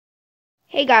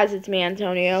Hey guys, it's me,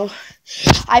 Antonio.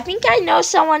 I think I know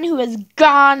someone who has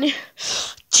gone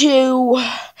too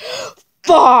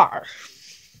far.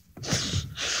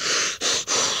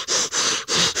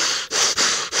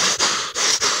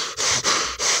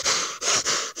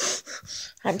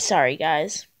 I'm sorry,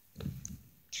 guys.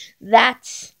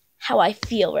 That's how I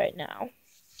feel right now.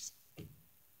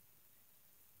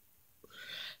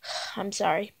 I'm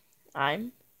sorry.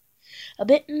 I'm a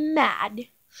bit mad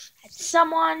at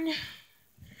someone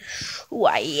who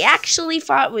I actually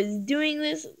thought was doing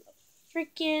this as a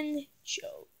freaking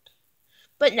joke.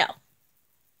 But no.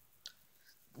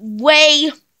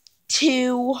 Way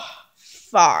too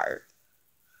far.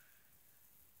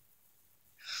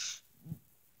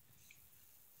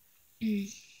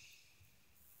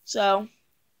 So,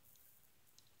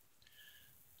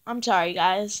 I'm sorry,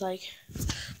 guys.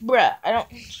 Bruh, I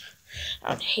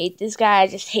don't hate this guy. I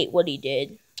just hate what he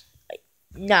did.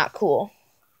 Not cool.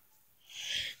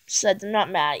 Besides, I'm not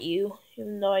mad at you,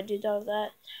 even though I did all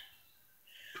that.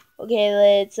 Okay,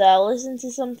 let's listen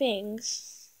to some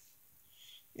things.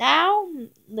 Now,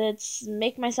 let's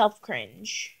make myself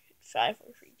cringe. 5, 4,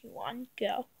 3, 2, 1,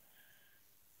 go.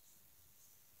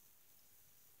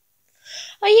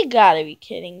 Oh, you gotta be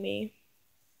kidding me.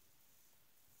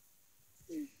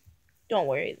 Don't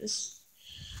worry, this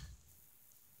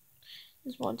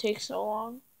won't take so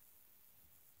long.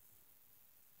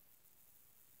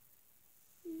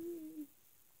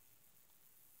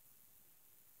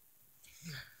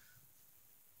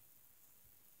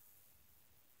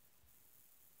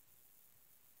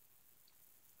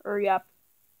 Hurry up.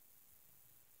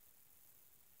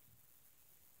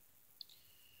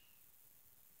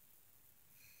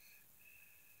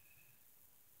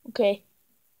 Okay,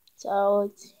 so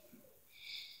let's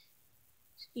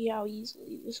see how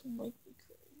easily this one might be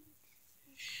cringe.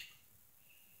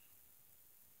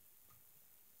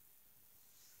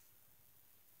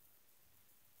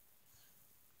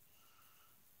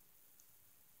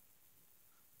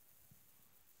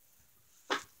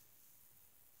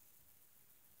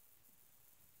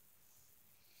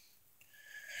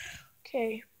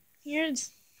 Okay,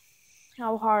 here's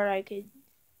how hard I could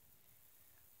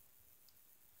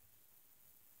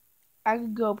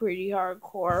go pretty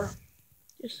hardcore.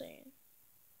 Just saying.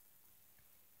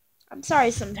 I'm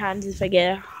sorry sometimes if I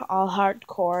get all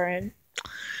hardcore, and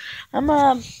I'm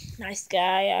a nice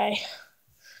guy. I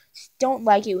don't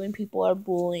like it when people are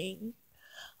bullying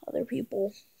other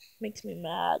people. Makes me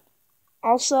mad.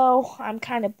 Also, I'm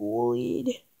kind of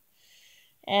bullied.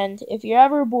 And if you're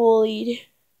ever bullied,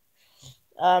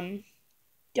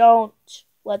 don't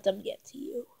let them get to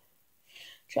you.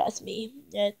 Trust me,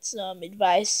 it's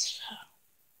advice.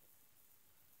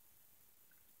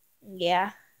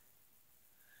 Yeah.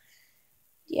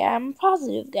 Yeah, I'm a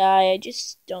positive guy. I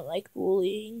just don't like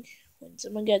bullying. When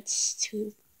someone gets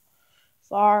too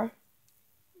far,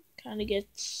 kind of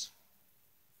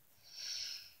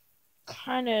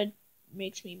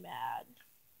makes me mad.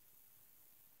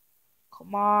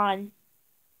 Come on.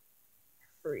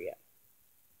 Hurry up.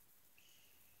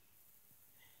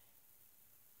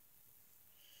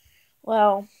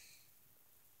 Well,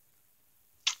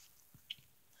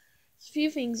 there's a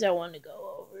few things I want to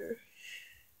go over.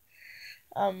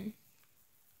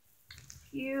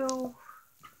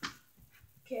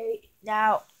 Okay,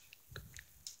 now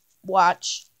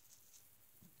watch.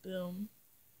 Boom.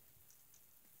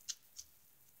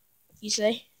 You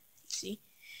say? You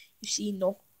see,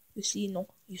 no. You see, no.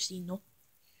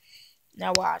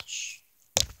 Now watch.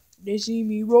 They see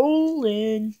me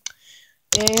rolling.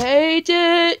 They hate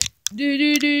it.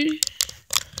 Do.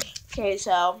 Okay,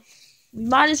 so we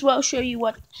might as well show you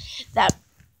what that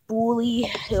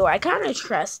bully who I kind of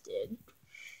trusted,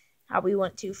 how we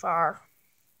went too far.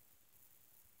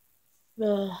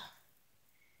 Ugh.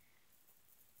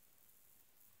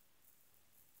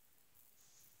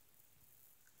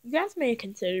 You guys may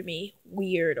consider me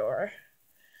weird or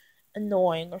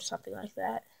annoying or something like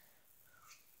that,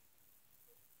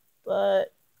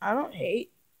 but I don't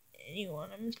hate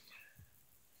anyone.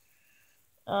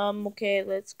 Okay,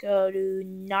 let's go to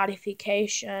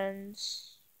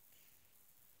notifications.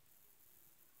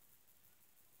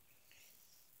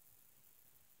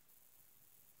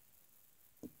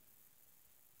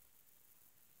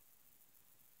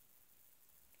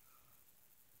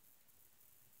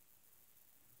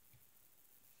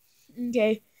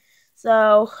 Okay,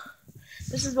 so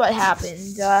this is what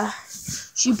happened.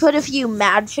 She put a few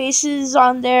mad faces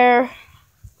on there.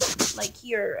 Like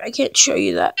here, I can't show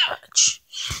you that much.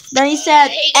 Then he said,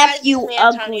 hey guys, F you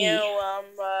ugly.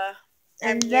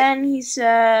 And then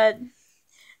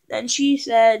she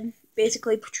said,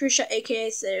 basically Patricia, aka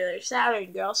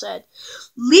Saturn Girl, said,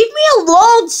 "Leave me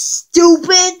alone,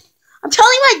 stupid! I'm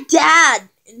telling my dad!"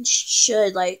 And she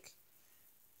should, like,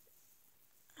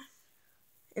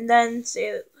 and then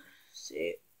say,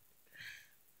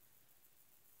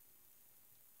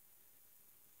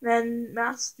 then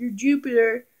Master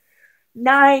Jupiter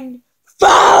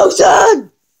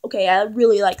 9,000. Okay, I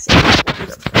really like saying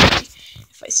that.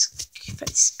 If I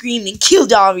scream and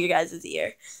killed all of you guys'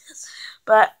 ear,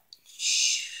 but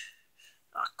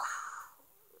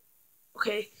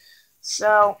okay,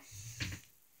 so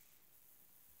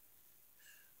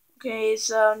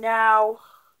now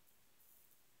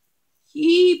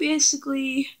he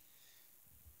basically,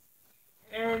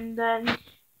 and then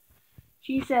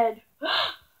she said,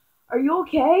 "Are you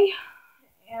okay?"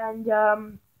 And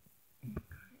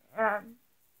and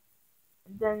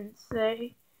then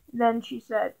she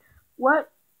said,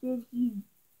 "What did he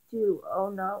do? Oh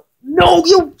no, no,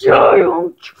 you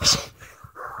don't."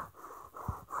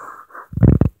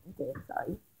 Okay,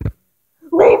 sorry.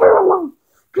 Leave her alone.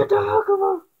 Get the heck of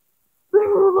her. Leave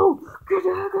her alone. Get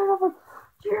the heck out of her.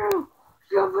 Chill.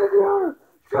 Stop picking on her.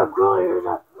 Stop calling her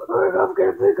that. Or I'm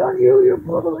gonna pick on you, you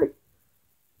bully.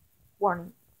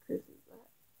 Warning.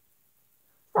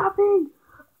 Stop being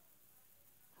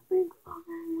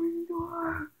fucking mean to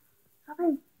her. Stop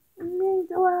being mean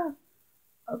to her.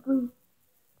 Ugly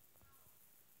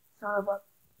son of a.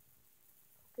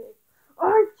 Okay.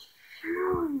 I'm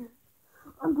serious.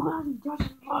 I'm glad he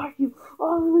doesn't like you.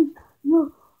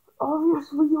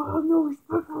 Obviously you have no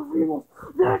respect for females.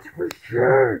 That's for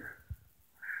sure.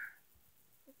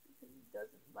 Just because he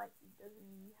doesn't like you doesn't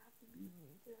mean you have to be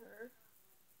mean to her.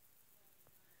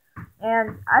 And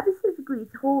I specifically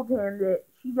told him that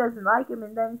she doesn't like him,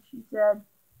 and then she said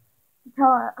to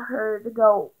tell her to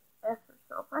go F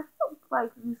herself. I feel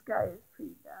like this guy is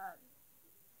pretty bad.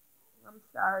 I'm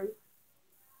sorry.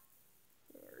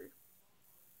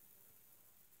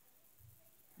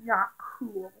 Not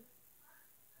cool.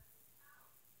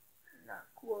 Not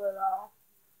cool at all.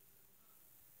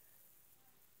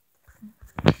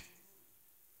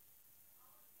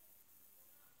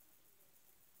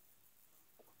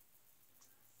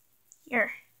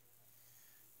 Here.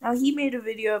 Now he made a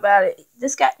video about it.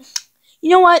 This guy, you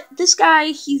know what? This guy,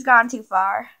 he's gone too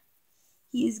far.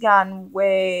 He's gone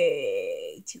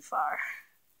way too far.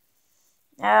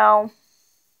 Now,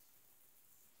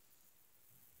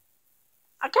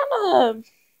 I kind of,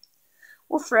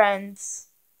 we're friends.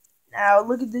 Now,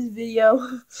 look at this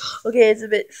video. Okay, it's a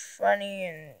bit funny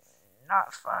and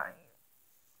not funny.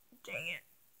 Dang it.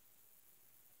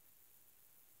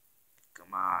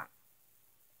 Come on.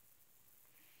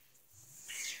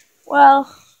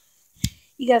 Well,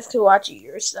 you guys can watch it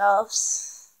yourselves.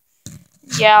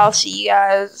 Yeah, I'll see you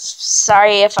guys.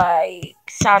 Sorry if I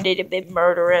sounded a bit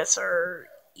murderous or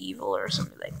evil or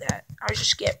something like that. I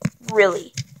just get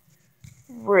really,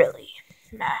 really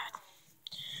mad.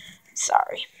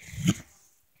 Sorry.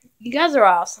 You guys are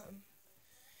awesome.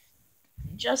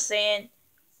 Just saying,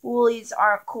 bullies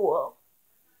aren't cool.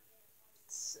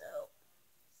 So,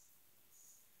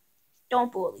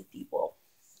 don't bully people.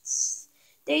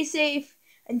 Stay safe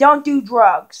and don't do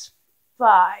drugs.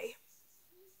 Bye.